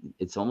 and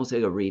it's almost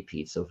like a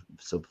repeat. So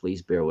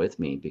please bear with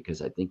me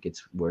because I think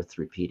it's worth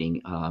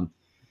repeating.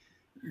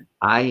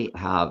 I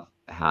have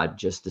had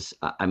just this.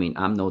 I mean,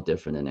 I'm no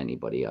different than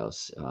anybody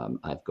else.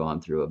 I've gone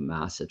through a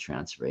massive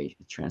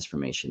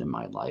transformation in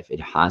my life.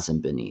 It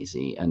hasn't been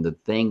easy, and the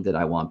thing that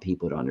I want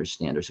people to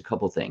understand, there's a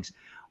couple things.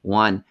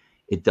 One,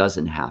 it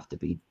doesn't have to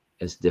be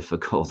as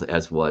difficult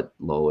as what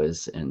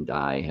Lois and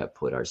I have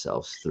put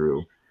ourselves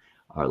through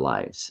our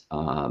lives.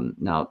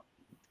 Now,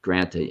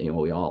 granted,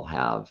 we all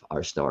have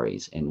our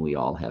stories, and we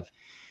all have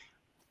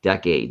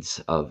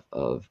decades of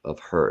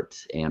hurt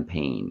and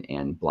pain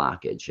and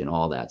blockage and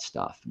all that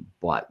stuff.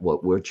 But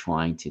what we're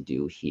trying to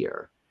do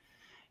here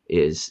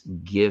is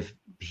give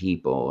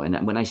people,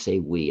 and when I say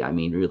we, I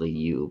mean really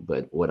you,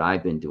 but what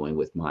I've been doing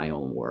with my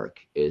own work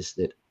is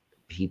that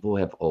people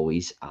have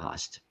always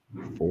asked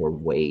for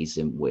ways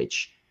in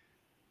which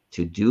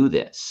to do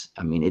this.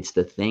 I mean, it's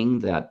the thing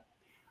that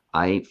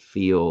I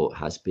feel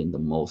has been the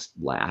most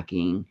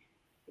lacking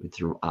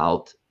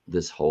throughout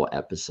this whole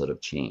episode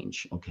of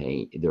change.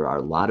 Okay. There are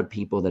a lot of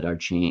people that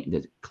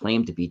that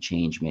claim to be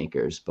change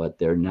makers, but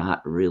they're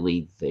not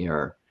really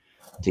there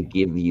to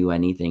give you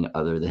anything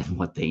other than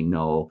what they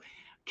know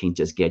can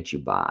just get you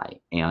by.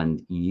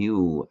 And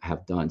you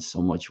have done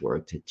so much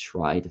work to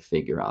try to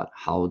figure out,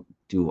 how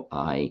do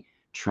I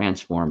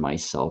transform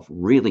myself,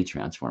 really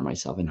transform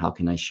myself, and how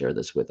can I share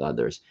this with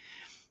others?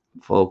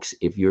 Folks,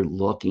 if you're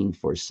looking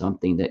for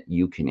something that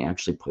you can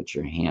actually put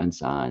your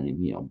hands on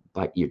and,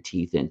 bite your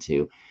teeth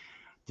into,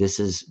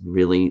 this is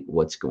really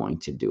what's going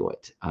to do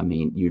it. I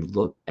mean,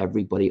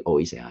 everybody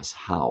always asks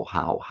how.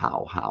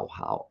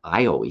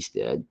 I always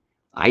did.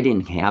 I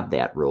didn't have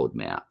that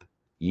roadmap.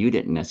 You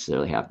didn't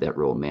necessarily have that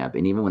roadmap.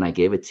 And even when I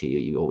gave it to you,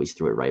 you always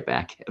threw it right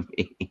back at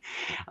me.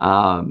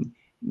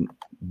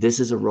 This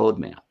is a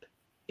roadmap.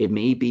 It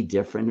may be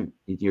different.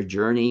 Your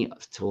journey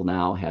till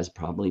now has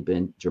probably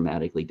been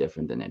dramatically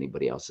different than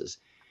anybody else's.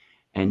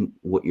 And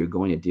what you're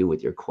going to do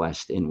with your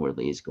quest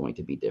inwardly is going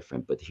to be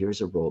different. But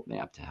here's a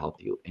roadmap to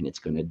help you. And it's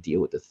going to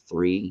deal with the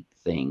 3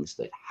 things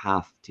that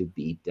have to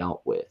be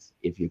dealt with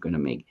if you're going to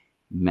make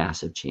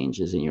massive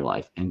changes in your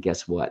life. And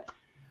guess what?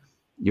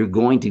 You're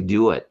going to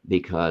do it,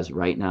 because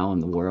right now in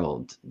the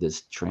world,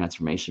 this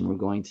transformation we're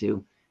going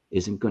to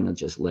isn't going to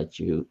just let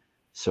you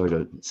sort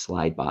of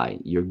slide by.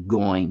 You're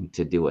going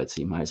to do it.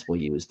 So you might as well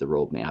use the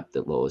roadmap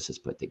that Lois has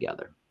put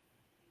together.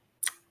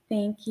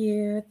 Thank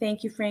you.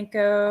 Thank you,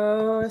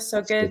 Franco.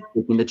 So good.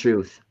 Speaking the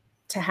truth.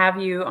 To have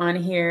you on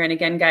here. And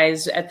again,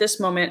 guys, at this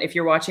moment, if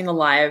you're watching the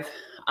live,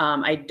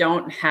 I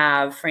don't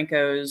have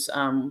Franco's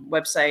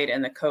website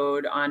and the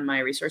code on my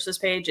resources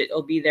page.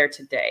 It'll be there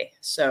today.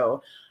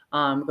 So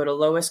go to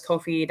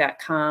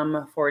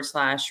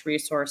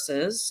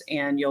loiscoffey.com/resources,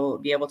 and you'll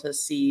be able to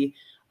see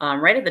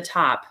right at the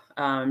top,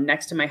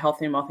 next to my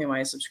Healthy and Wealthy and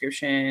Wise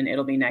subscription,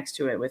 it'll be next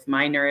to it with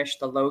My Nourish,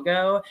 the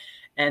logo.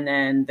 And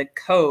then the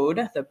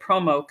code, the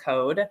promo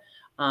code,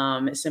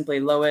 is simply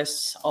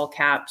Lois, all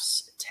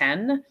caps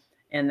 10.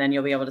 And then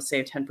you'll be able to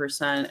save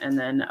 10%. And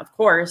then, of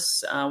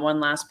course, one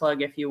last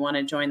plug, if you want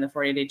to join the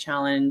 40-day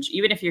challenge,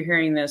 even if you're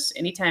hearing this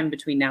anytime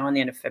between now and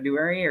the end of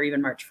February or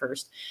even March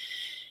 1st,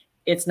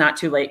 it's not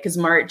too late, because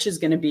March is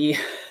going to be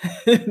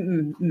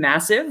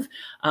massive.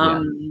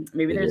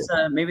 Maybe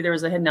there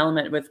was a hidden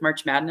element with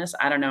March Madness.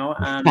 I don't know.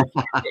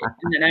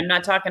 And I'm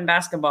not talking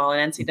basketball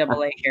and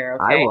NCAA here.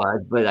 Okay? I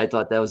was, but I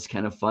thought that was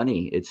kind of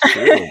funny. It's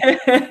true.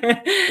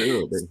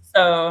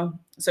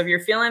 So if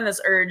you're feeling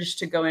this urge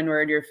to go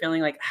inward, you're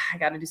feeling like, I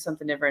got to do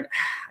something different.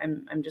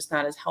 I'm just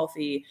not as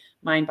healthy,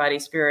 mind, body,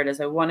 spirit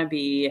as I want to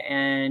be.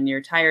 And you're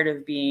tired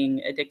of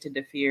being addicted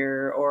to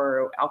fear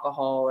or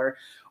alcohol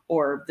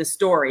or the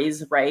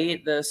stories,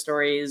 right? The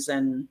stories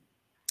and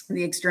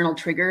the external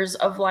triggers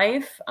of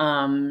life.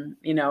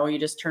 You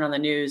just turn on the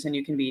news and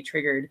you can be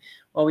triggered.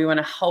 Well, we want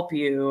to help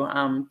you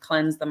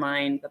cleanse the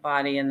mind, the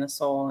body, and the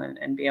soul,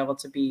 and be able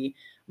to be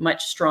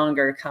much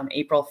stronger come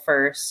April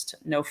 1st.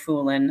 No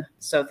fooling.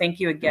 So thank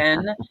you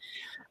again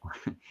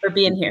for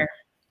being here.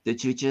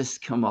 Did you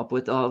just come up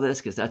with all this?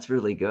 Because that's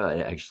really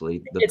good,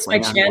 actually. It's my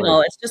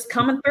channel. It's just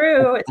coming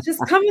through. I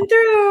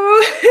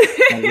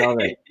love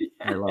it.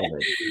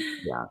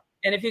 Yeah.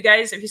 And if you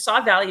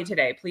saw value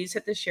today, please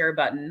hit the share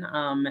button.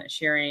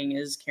 Sharing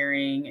is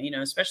caring,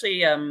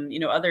 especially,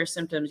 other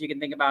symptoms you can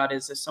think about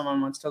is if someone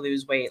wants to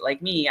lose weight.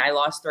 Like me, I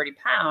lost 30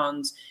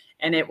 pounds,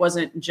 and it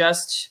wasn't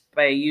just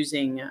by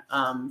using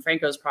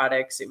Franco's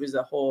products. It was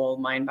a whole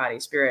mind, body,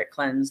 spirit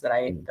cleanse that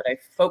I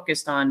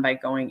focused on by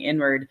going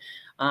inward.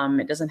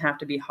 It doesn't have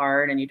to be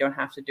hard, and you don't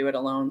have to do it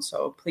alone.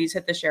 So please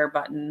hit the share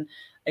button.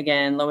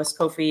 Again, Lois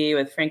Coffey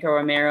with Franco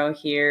Romero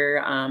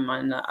here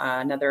on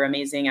another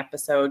amazing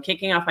episode,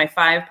 kicking off my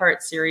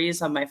 5-part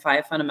series on my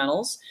 5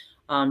 fundamentals,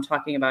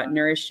 talking about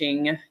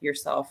nourishing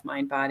yourself,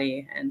 mind,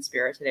 body, and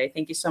spirit today.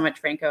 Thank you so much,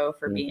 Franco,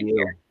 for being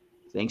here.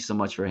 Thanks so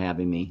much for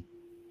having me.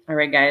 All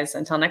right, guys,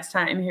 until next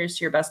time, here's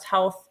to your best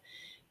health,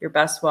 your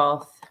best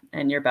wealth,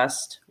 and your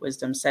best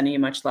wisdom. Sending you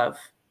much love.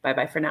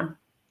 Bye-bye for now.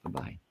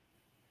 Bye-bye.